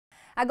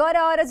Agora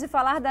é hora de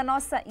falar da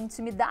nossa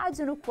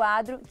intimidade no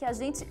quadro que a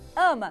gente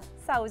ama,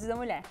 Saúde da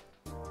Mulher.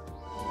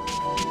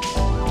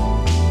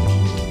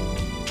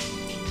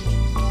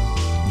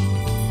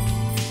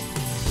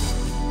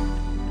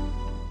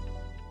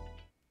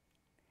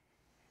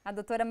 A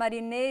doutora Maria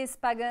Inês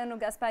Pagano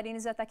Gasperini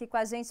já está aqui com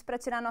a gente para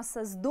tirar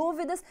nossas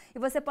dúvidas e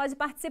você pode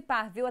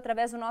participar, viu,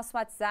 através do nosso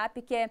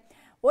WhatsApp, que é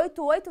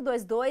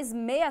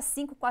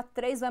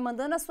 8822-6543, vai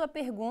mandando a sua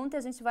pergunta e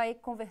a gente vai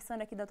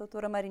conversando aqui da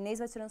doutora Maria Inês,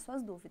 vai tirando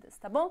suas dúvidas,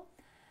 tá bom?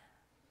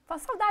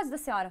 Faz saudade da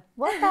senhora.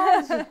 Boa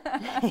tarde.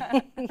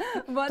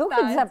 Boa tu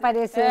tarde. Que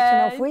desapareceste,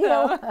 não fui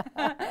então. eu.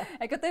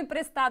 É que eu estou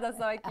emprestada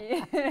só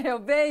aqui. Eu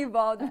venho e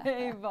volto,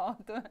 venho e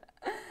volto.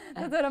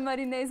 Doutora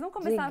Maria Inês, vamos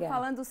começar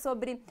falando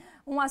sobre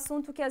um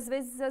assunto que às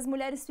vezes as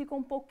mulheres ficam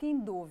um pouco em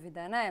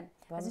dúvida, né?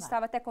 A gente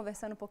estava até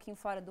conversando um pouquinho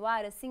fora do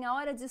ar, assim, a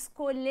hora de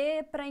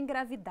escolher para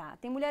engravidar.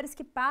 Tem mulheres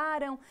que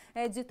param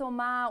de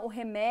tomar o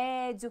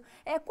remédio.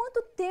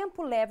 Quanto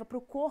tempo leva para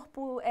o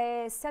corpo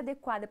se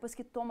adequar depois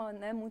que toma,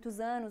 né, muitos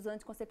anos, o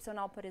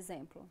anticoncepcional, por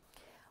exemplo?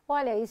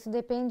 Olha, isso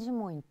depende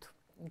muito.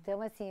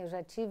 Então, assim, eu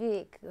já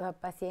tive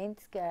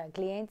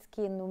clientes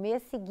que no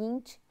mês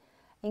seguinte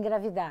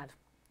engravidaram.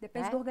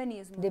 Depende do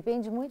organismo.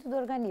 Depende muito do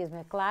organismo.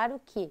 É claro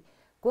que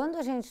quando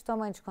a gente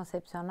toma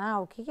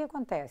anticoncepcional, o que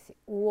acontece?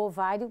 O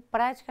ovário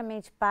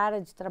praticamente para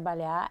de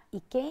trabalhar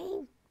e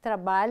quem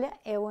trabalha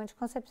é o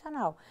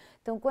anticoncepcional.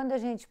 Então, quando a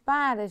gente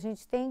para, a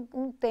gente tem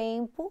um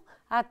tempo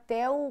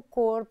até o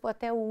corpo,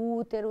 até o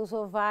útero, os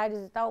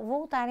ovários e tal,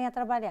 voltarem a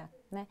trabalhar,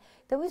 né?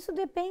 Então, isso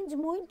depende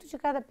muito de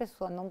cada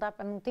pessoa. Não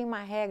tem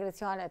uma regra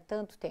assim, olha,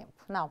 tanto tempo.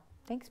 Não,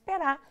 tem que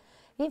esperar.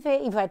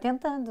 E vai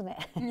tentando, né?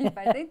 E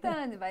vai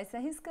tentando, vai se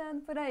arriscando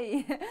por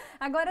aí.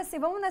 Agora sim,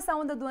 vamos nessa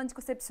onda do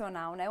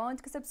anticoncepcional, né? O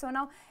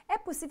anticoncepcional, é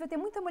possível, tem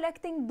muita mulher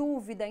que tem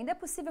dúvida, ainda é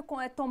possível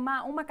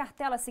tomar uma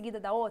cartela seguida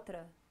da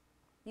outra?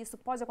 Isso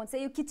pode acontecer?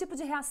 E que tipo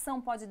de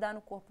reação pode dar no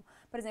corpo?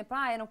 Por exemplo,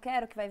 eu não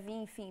quero que vai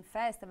vir, enfim,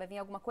 festa, vai vir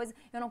alguma coisa,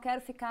 eu não quero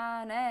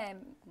ficar, né,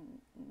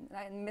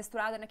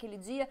 menstruada naquele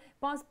dia.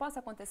 Possa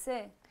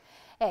acontecer?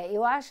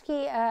 Eu acho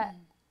que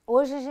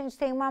hoje a gente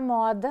tem uma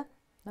moda,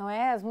 não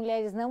é? As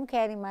mulheres não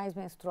querem mais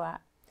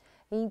menstruar,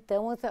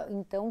 então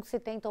se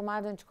tem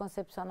tomado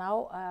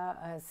anticoncepcional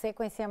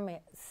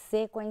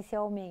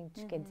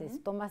sequencialmente, quer dizer, se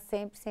toma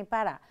sempre sem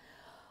parar.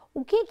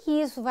 O que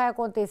isso vai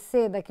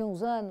acontecer daqui a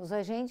uns anos,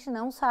 a gente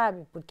não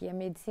sabe, porque a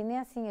medicina é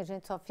assim, a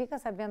gente só fica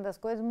sabendo das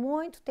coisas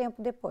muito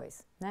tempo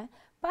depois, né?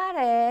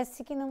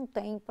 Parece que não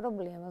tem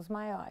problemas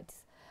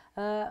maiores.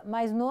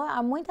 Mas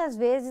muitas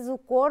vezes o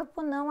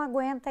corpo não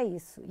aguenta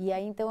isso. E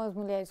aí então as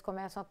mulheres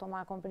começam a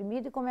tomar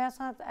comprimido e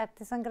começam a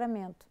ter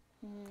sangramento.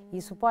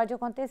 Isso pode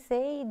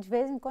acontecer e de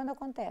vez em quando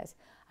acontece.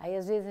 Aí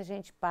às vezes a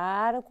gente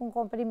para com o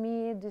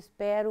comprimido,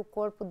 espera o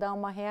corpo dar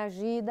uma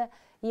reagida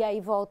e aí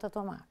volta a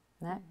tomar,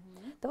 né?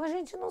 Então a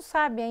gente não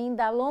sabe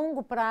ainda a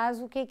longo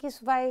prazo o que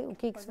isso vai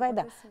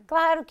dar.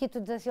 Claro que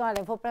tu diz assim, olha,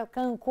 eu vou para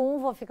Cancún,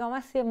 vou ficar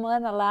uma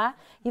semana lá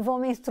e vou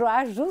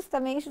menstruar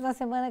justamente na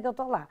semana que eu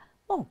tô lá.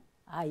 Bom,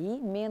 aí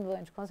emendo o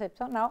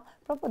anticoncepcional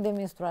para poder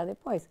menstruar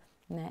depois,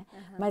 né?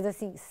 Mas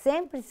assim,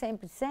 sempre,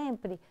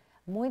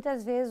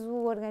 muitas vezes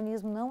o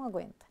organismo não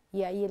aguenta.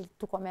 E aí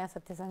tu começa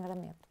a ter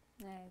sangramento.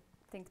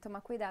 Tem que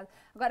tomar cuidado.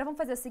 Agora vamos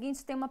fazer o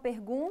seguinte, tem uma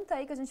pergunta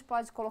aí que a gente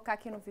pode colocar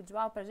aqui no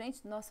visual pra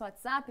gente, no nosso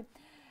WhatsApp.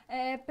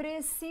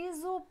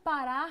 Preciso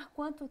parar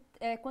quanto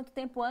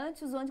tempo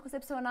antes o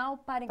anticoncepcional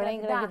para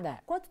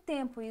engravidar? Quanto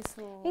tempo isso?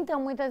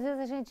 Então, muitas vezes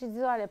a gente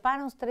diz, olha,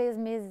 para uns 3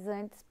 meses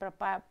antes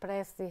para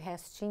esse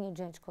restinho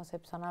de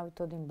anticoncepcional e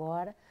todo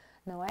embora,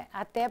 não é?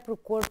 Até para o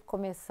corpo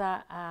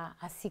começar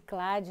a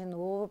ciclar de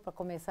novo, para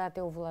começar a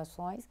ter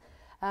ovulações.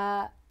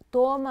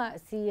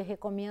 Se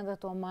recomenda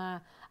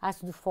tomar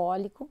ácido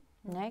fólico,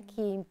 né?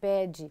 Que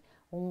impede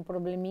um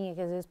probleminha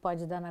que às vezes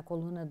pode dar na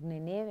coluna do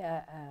nenê,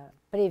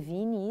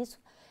 previne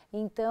isso.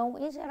 Então,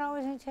 em geral,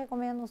 a gente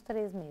recomenda uns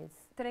 3 meses.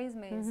 3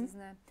 meses,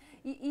 né?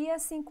 E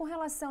assim, com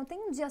relação,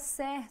 tem um dia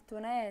certo,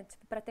 né?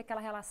 Tipo, para ter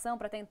aquela relação,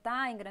 para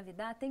tentar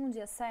engravidar, tem um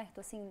dia certo,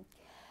 assim?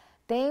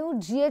 Tem o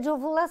dia de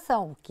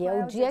ovulação, que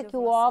é o dia que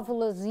o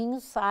óvulozinho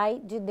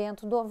sai de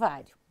dentro do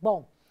ovário.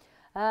 Bom,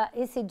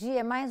 esse dia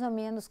é mais ou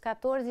menos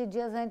 14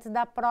 dias antes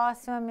da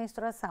próxima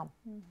menstruação.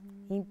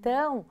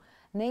 Então,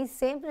 nem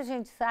sempre a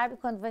gente sabe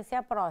quando vai ser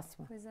a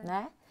próxima,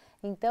 né?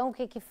 Então, o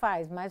que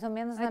faz? Mais ou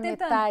menos na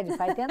metade.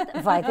 Vai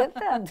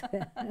tentando.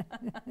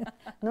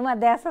 Numa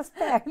dessas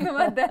pega.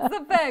 Numa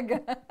dessas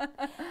pega.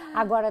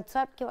 Agora, tu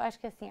sabe que eu acho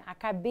que assim, a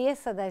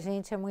cabeça da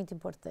gente é muito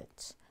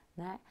importante,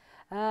 né?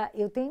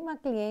 Eu tenho uma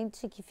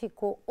cliente que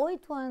ficou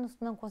 8 anos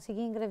não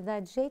conseguia engravidar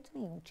de jeito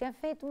nenhum. Tinha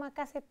feito uma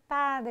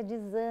cacetada de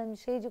exame,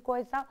 cheio de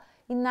coisa e tal,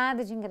 e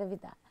nada de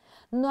engravidar.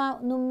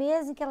 No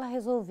mês em que ela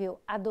resolveu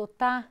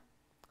adotar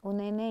um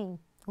neném,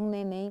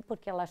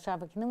 porque ela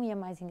achava que não ia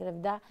mais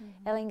engravidar,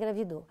 ela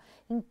engravidou.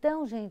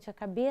 Então, gente, a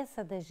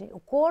cabeça da gente, o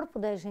corpo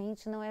da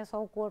gente não é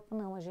só o corpo,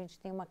 não. A gente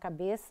tem uma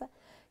cabeça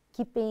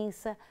que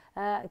pensa,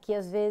 que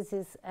às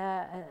vezes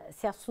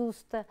se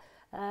assusta,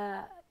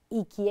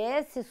 e que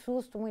esse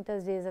susto,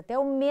 muitas vezes, até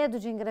o medo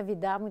de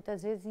engravidar,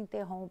 muitas vezes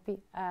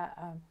interrompe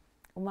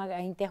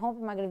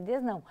interrompe uma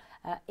gravidez, não,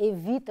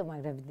 evita uma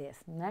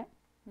gravidez, né?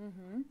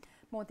 Uhum.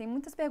 Bom, tem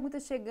muitas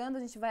perguntas chegando, a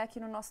gente vai aqui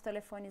no nosso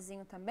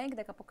telefonezinho também, que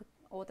daqui a pouco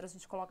outras a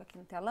gente coloca aqui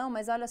no telão,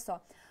 mas olha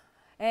só,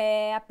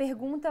 a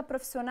pergunta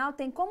profissional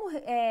tem como,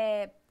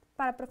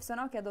 para a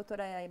profissional, que é a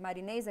doutora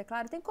Maria Inês, é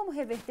claro, tem como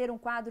reverter um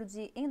quadro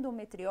de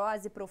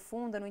endometriose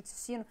profunda no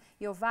intestino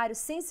e ovário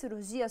sem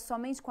cirurgia,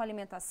 somente com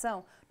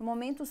alimentação? No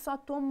momento só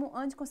tomo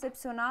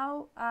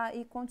anticoncepcional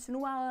e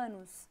continua há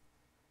anos.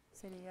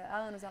 Há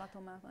anos ela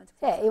toma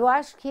anticoncepcional. Eu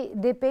acho que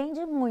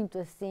depende muito,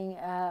 assim,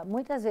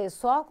 muitas vezes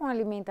só com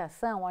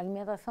alimentação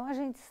a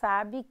gente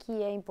sabe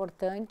que é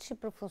importante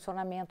para o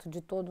funcionamento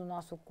de todo o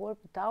nosso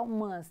corpo e tal,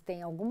 mas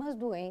tem algumas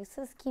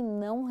doenças que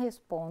não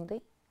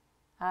respondem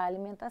à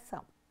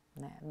alimentação,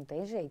 né? Não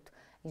tem jeito.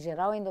 Em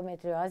geral, a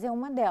endometriose é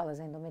uma delas.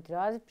 A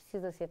endometriose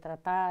precisa ser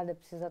tratada,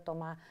 precisa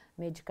tomar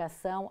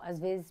medicação, às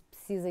vezes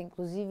precisa,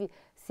 inclusive,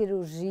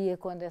 cirurgia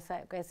quando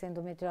essa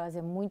endometriose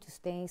é muito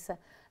extensa,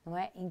 não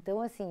é?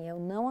 Então, assim, eu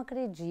não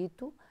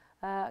acredito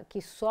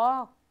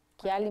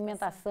que a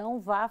alimentação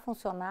vá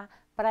funcionar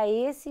para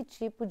esse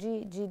tipo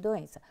de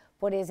doença.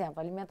 Por exemplo,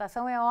 a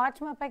alimentação é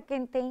ótima para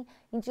quem tem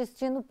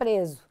intestino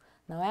preso,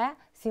 não é?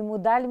 Se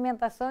mudar a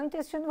alimentação, o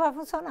intestino vai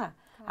funcionar.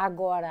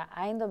 Agora,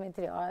 a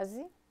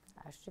endometriose,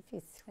 acho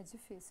difícil. É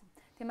difícil.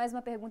 Tem mais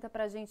uma pergunta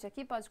para a gente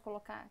aqui, pode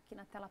colocar aqui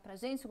na tela para a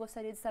gente. Eu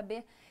gostaria de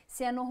saber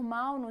se é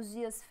normal nos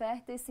dias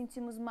férteis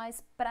sentirmos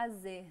mais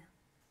prazer.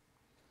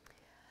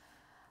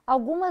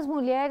 Algumas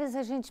mulheres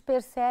a gente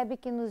percebe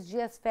que nos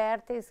dias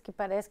férteis, que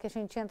parece que a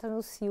gente entra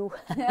no cio,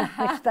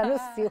 está no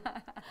cio.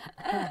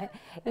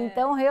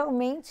 Então,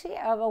 realmente,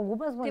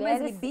 algumas mulheres...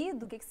 Tem mais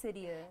libido? O que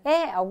seria?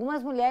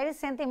 Algumas mulheres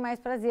sentem mais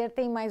prazer,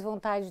 têm mais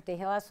vontade de ter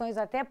relações,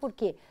 até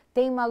porque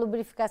tem uma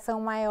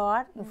lubrificação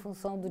maior em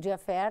função do dia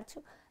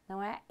fértil,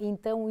 não é?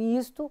 Então,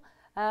 isto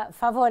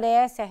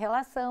favorece a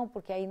relação,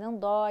 porque aí não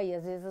dói,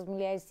 às vezes as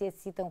mulheres se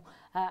excitam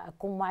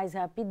com mais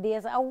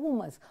rapidez,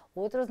 algumas,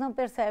 outras não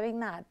percebem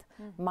nada,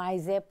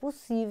 mas é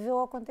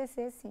possível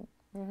acontecer sim.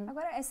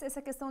 Agora,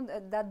 essa questão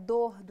da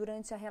dor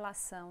durante a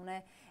relação,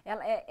 né?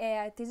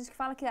 Tem gente que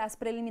fala que as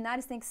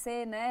preliminares têm que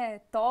ser, né,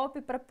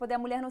 top para poder a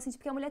mulher não sentir,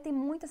 porque a mulher tem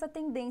muito essa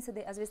tendência,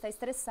 às vezes está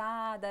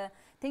estressada.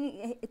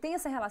 Tem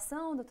essa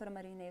relação, doutora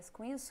Maria Inês,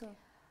 com isso?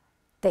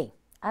 Tem.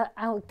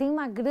 Tem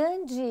uma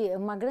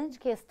grande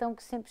questão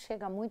que sempre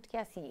chega muito, que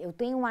é assim, eu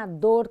tenho uma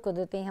dor quando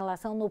eu tenho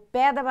relação no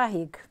pé da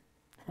barriga,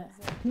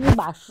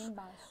 embaixo.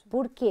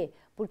 Por quê?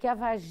 Porque a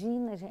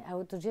vagina,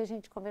 outro dia a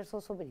gente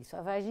conversou sobre isso,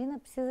 a vagina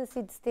precisa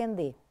se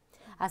distender.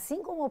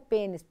 Assim como o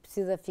pênis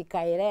precisa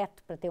ficar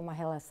ereto para ter uma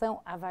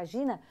relação, a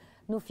vagina,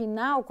 no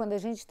final, quando a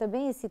gente está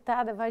bem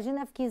excitada, a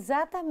vagina fica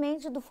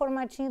exatamente do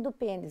formatinho do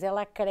pênis,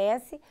 ela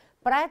cresce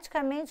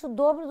praticamente o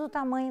dobro do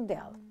tamanho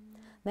dela.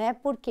 Né?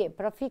 Por quê?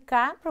 Para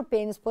o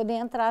pênis poder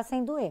entrar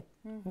sem doer.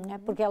 Né?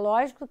 Porque é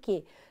lógico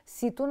que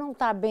se tu não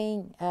está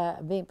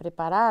bem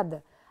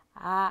preparada,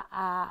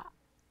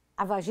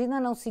 a vagina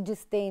não se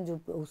distende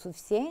o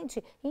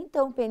suficiente,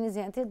 então o pênis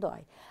entra e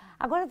dói.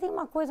 Agora tem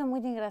uma coisa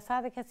muito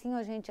engraçada que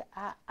assim, gente,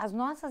 as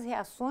nossas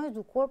reações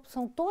do corpo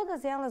são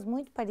todas elas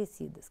muito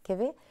parecidas. Quer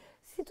ver?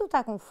 Se tu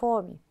tá com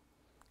fome,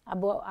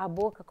 a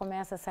boca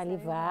começa a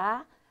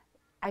salivar,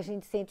 a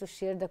gente sente o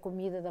cheiro da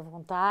comida, da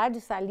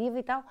vontade, saliva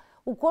e tal.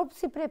 O corpo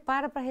se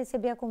prepara para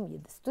receber a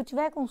comida. Se tu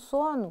tiver com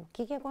sono, o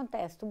que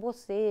acontece? Tu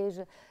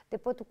boceja,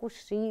 depois tu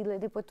cochila,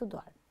 depois tu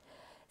dorme.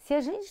 Se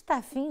a gente está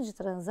afim de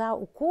transar,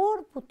 o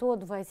corpo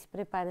todo vai se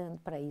preparando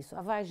para isso.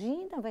 A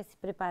vagina vai se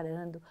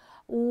preparando,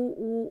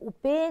 o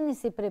pênis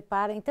se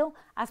prepara. Então,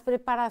 as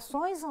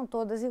preparações são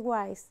todas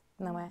iguais,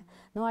 não é?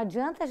 Não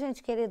adianta a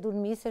gente querer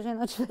dormir se a gente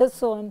não tiver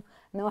sono.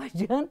 Não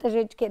adianta a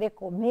gente querer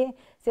comer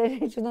se a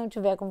gente não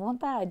tiver com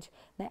vontade,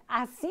 né?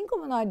 Assim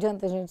como não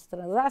adianta a gente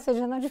transar se a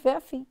gente não tiver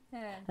afim.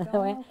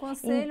 Então, o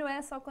conselho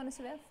é só quando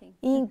tiver afim.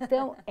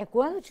 Então, é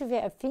quando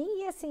tiver afim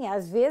e assim,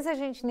 às vezes a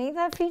gente nem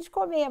dá afim de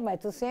comer, mas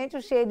tu sente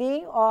o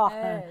cheirinho,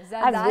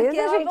 já às dá vezes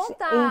aquela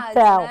vontade,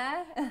 então,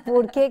 né?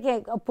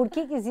 Por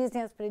que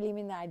existem as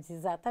preliminares?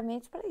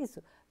 Exatamente para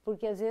isso.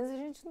 Porque às vezes a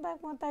gente não dá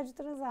vontade de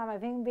transar, mas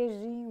vem um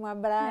beijinho, um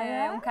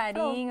abraço. Um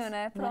carinho,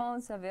 né?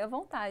 Pronto, já veio à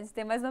vontade.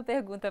 Tem mais uma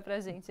pergunta pra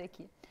gente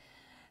aqui.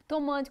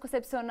 Tomo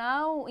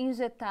anticoncepcional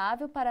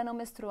injetável para não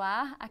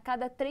menstruar a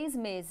cada 3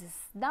 meses.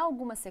 Dá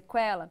alguma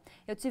sequela?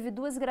 Eu tive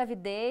 2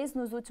 gravidez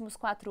nos últimos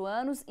 4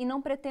 anos e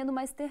não pretendo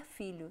mais ter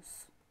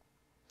filhos.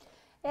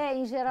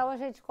 Em geral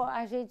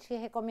a gente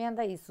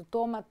recomenda isso,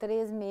 toma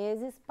 3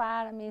 meses,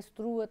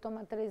 menstrua,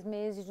 toma 3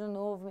 meses de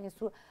novo,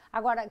 menstrua.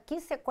 Agora, que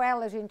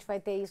sequela a gente vai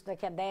ter isso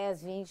daqui a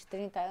 10, 20,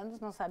 30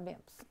 anos, não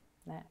sabemos,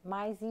 né?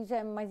 Mas em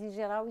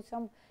geral isso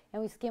é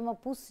um esquema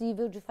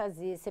possível de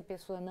fazer se a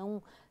pessoa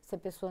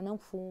não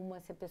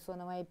fuma, se a pessoa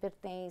não é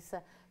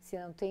hipertensa, se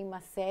não tem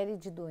uma série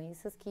de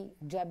doenças,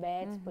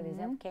 diabetes, por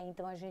exemplo, que aí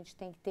então a gente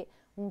tem que ter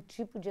um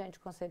tipo de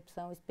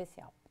anticoncepção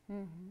especial.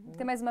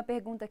 Tem mais uma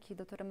pergunta aqui,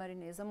 doutora Maria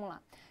Inês, vamos lá.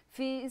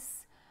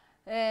 Fiz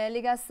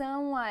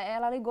ligação,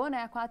 ela ligou,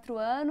 né, há 4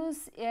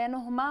 anos, é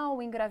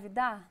normal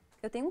engravidar?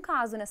 Eu tenho um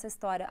caso nessa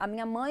história. A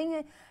minha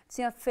mãe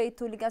tinha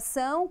feito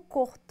ligação,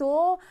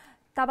 cortou,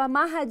 estava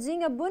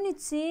amarradinha,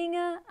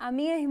 bonitinha, a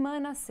minha irmã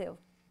nasceu.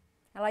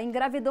 Ela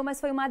engravidou, mas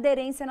foi uma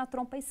aderência na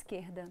trompa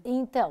esquerda.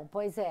 Então,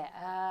 pois é,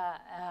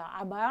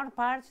 a maior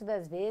parte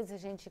das vezes a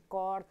gente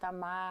corta,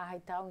 amarra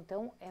e tal,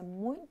 então é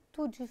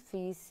muito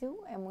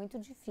difícil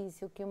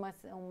que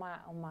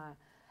uma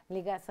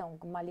ligação,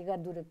 uma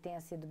ligadura que tenha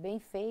sido bem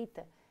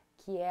feita,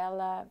 que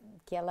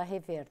ela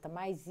reverta.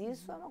 Mas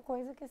isso é uma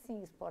coisa que,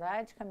 assim,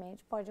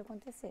 esporadicamente pode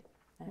acontecer.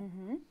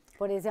 Né?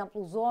 Por exemplo,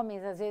 os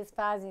homens às vezes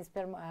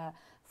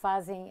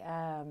fazem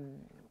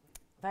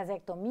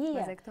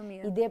vasectomia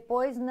e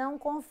depois não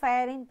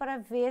conferem para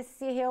ver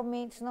se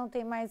realmente não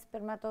tem mais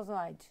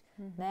espermatozoide,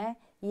 né?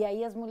 E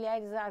aí as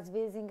mulheres às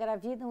vezes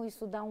engravidam,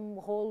 isso dá um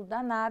rolo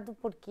danado,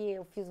 porque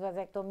eu fiz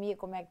vasectomia,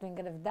 como é que tu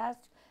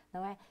engravidaste,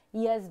 não é?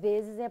 E às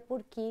vezes é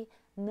porque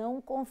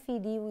não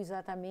conferiu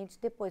exatamente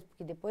depois,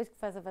 porque depois que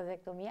faz a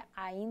vasectomia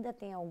ainda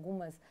tem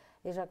algumas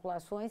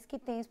ejaculações que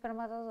tem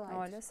espermatozoide.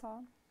 Olha só,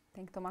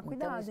 tem que tomar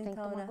cuidado, então, tem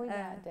que tomar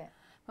cuidado,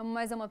 Vamos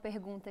mais uma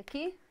pergunta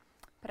aqui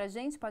pra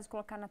gente, pode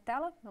colocar na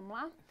tela, vamos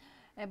lá?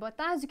 Boa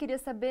tarde, queria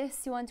saber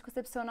se o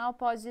anticoncepcional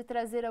pode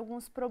trazer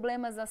alguns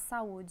problemas à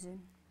saúde.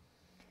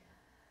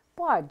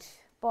 Pode.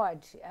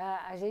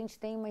 A gente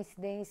tem uma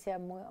incidência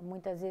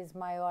muitas vezes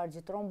maior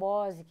de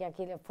trombose, que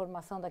é a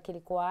formação daquele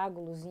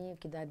coágulozinho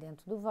que dá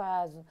dentro do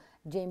vaso,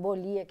 de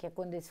embolia, que é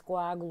quando esse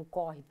coágulo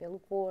corre pelo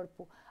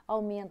corpo,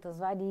 aumenta as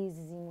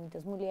varizes em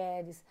muitas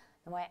mulheres,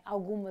 não é?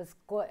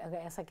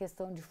 Essa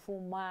questão de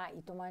fumar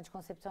e tomar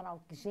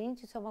anticoncepcional.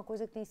 Gente, isso é uma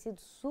coisa que tem sido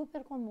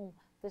super comum.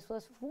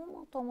 Pessoas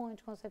fumam, tomam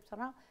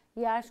anticoncepcional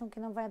e acham que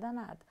não vai dar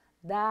nada.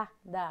 Dá.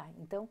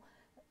 Então,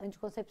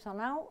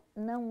 anticoncepcional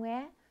não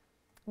é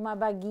uma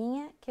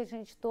baguinha que a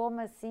gente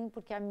toma assim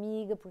porque a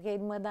amiga, porque a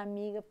irmã da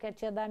amiga, porque a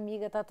tia da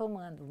amiga está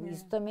tomando.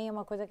 Isso também é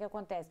uma coisa que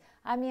acontece.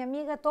 A minha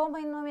amiga toma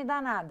e não me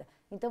dá nada,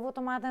 então eu vou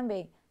tomar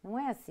também. Não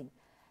é assim.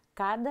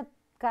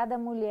 Cada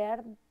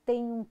mulher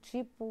tem um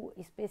tipo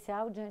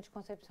especial de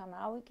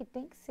anticoncepcional e que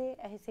tem que ser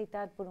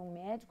receitado por um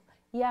médico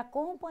e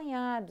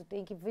acompanhado,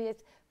 tem que ver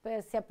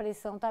se a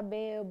pressão está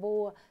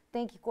boa,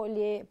 tem que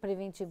colher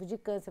preventivo de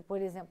câncer.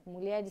 Por exemplo,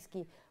 mulheres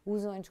que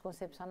usam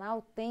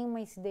anticoncepcional têm uma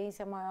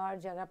incidência maior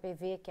de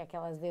HPV, que é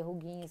aquelas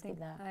verruguinhas que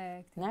dá.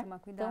 Tem que tomar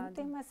cuidado. Então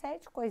tem uma série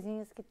de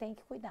coisinhas que tem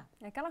que cuidar.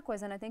 É aquela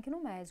coisa, né? Tem que ir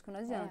no médico, não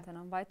adianta,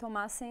 não vai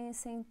tomar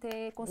sem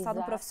ter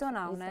consultado um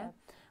profissional, né?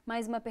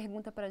 Mais uma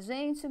pergunta pra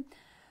gente.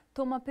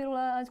 Tomo a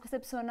pílula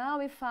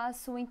anticoncepcional e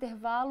faço o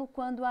intervalo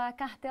quando a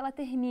cartela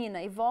termina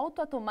e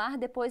volto a tomar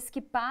depois que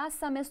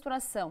passa a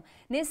menstruação.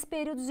 Nesse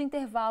período de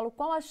intervalo,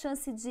 qual a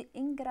chance de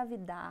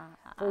engravidar?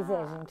 Pois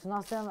é, gente,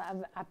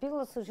 a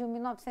pílula surgiu em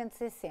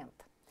 1960,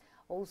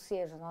 ou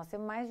seja, nós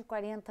temos mais de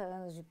 40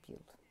 anos de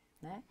pílula,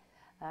 né?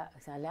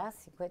 Aliás,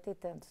 50 e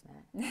tantos,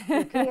 né?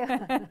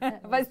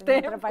 Porque faz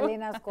tempo. Eu atrapalhei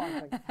nas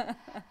contas.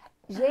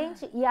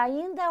 Gente, e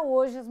ainda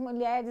hoje as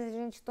mulheres, a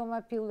gente toma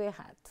a pílula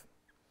errado.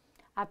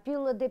 A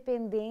pílula,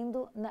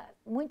 dependendo,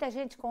 muita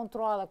gente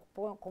controla,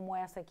 como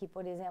essa aqui,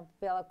 por exemplo,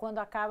 quando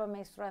acaba a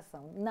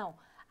menstruação. Não,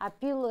 a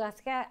pílula,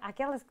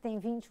 aquelas que têm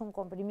 21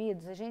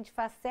 comprimidos, a gente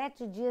faz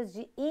 7 dias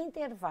de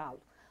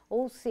intervalo.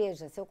 Ou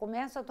seja, se eu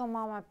começo a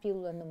tomar uma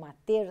pílula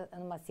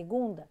numa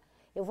segunda,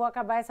 eu vou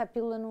acabar essa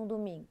pílula num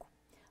domingo.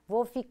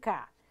 Vou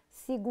ficar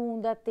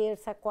segunda,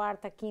 terça,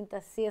 quarta,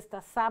 quinta, sexta,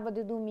 sábado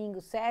e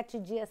domingo, 7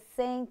 dias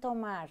sem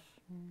tomar.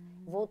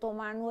 Vou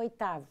tomar no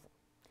 8º.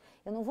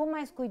 Eu não vou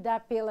mais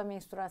cuidar pela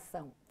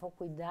menstruação, vou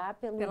cuidar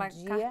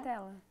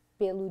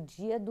pelo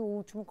dia do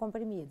último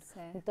comprimido.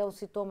 Certo. Então,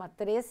 se toma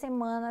 3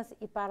 semanas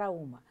e para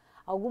uma.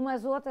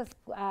 Algumas outras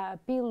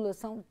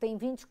pílulas têm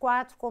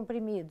 24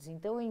 comprimidos,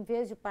 então, em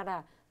vez de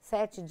parar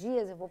 7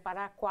 dias, eu vou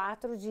parar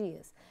 4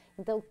 dias.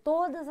 Então,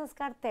 todas as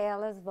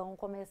cartelas vão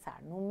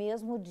começar no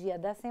mesmo dia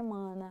da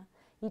semana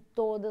e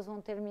todas vão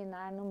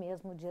terminar no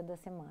mesmo dia da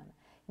semana.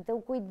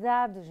 Então,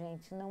 cuidado,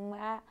 gente, não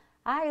é...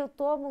 eu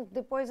tomo,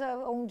 depois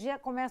um dia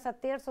começa a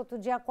terça, outro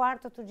dia a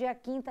quarta, outro dia a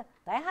quinta.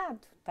 Tá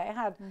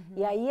errado.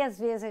 E aí, às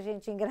vezes, a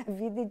gente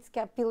engravida e diz que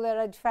a pílula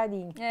era de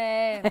farinha.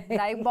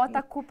 Daí bota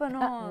a culpa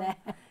né?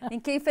 Em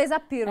quem fez a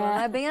pílula.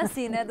 Não é bem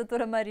assim, né,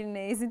 doutora Maria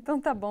Inês? Então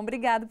tá bom,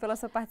 obrigado pela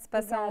sua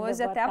participação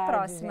hoje. Até a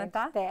próxima, gente.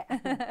 tá? Até.